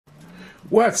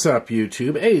What's up,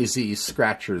 YouTube? AZ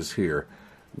Scratchers here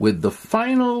with the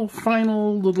final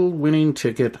little winning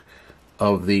ticket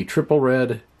of the Triple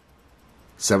Red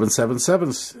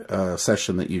 777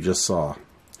 session that you just saw.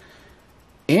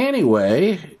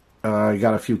 Anyway, I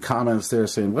got a few comments there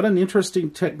saying, what an interesting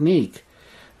technique.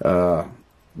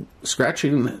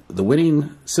 Scratching the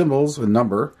winning symbols and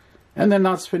number and then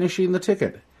not finishing the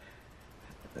ticket.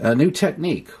 A new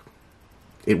technique.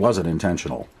 It wasn't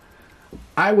intentional.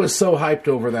 I was so hyped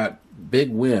over that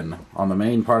big win on the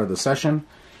main part of the session,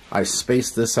 I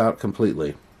spaced this out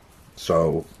completely.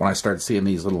 So when I started seeing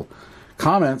these little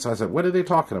comments, I said, what are they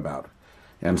talking about?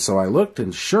 And so I looked,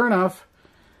 and sure enough,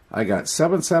 I got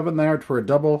 7-7 there for a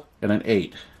double and an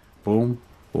 8. Boom,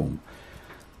 boom.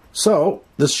 So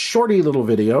this shorty little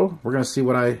video, we're going to see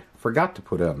what I forgot to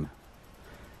put in.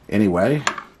 Anyway,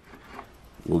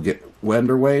 we'll get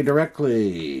underway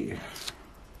directly.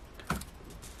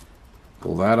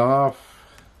 Pull that off.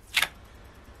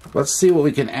 Let's see what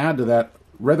we can add to that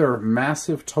rather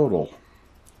massive total.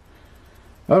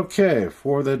 Okay,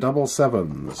 for the double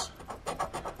sevens,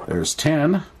 there's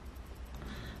 10.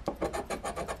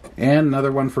 And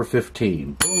another one for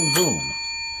 15. Boom, boom.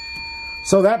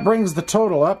 So that brings the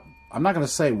total up. I'm not going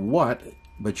to say what,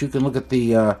 but you can look at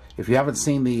the, if you haven't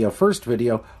seen the first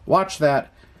video, watch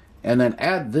that, and then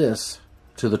add this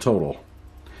to the total.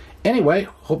 Anyway,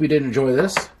 hope you did enjoy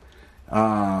this.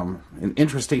 An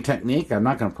interesting technique. I'm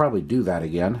not going to probably do that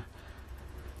again.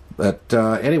 But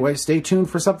anyway, stay tuned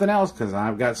for something else, because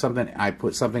I've got something. I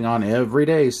put something on every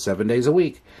day, 7 days a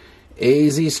week.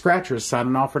 AZ Scratchers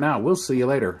signing off for now. We'll see you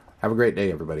later. Have a great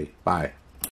day, everybody. Bye.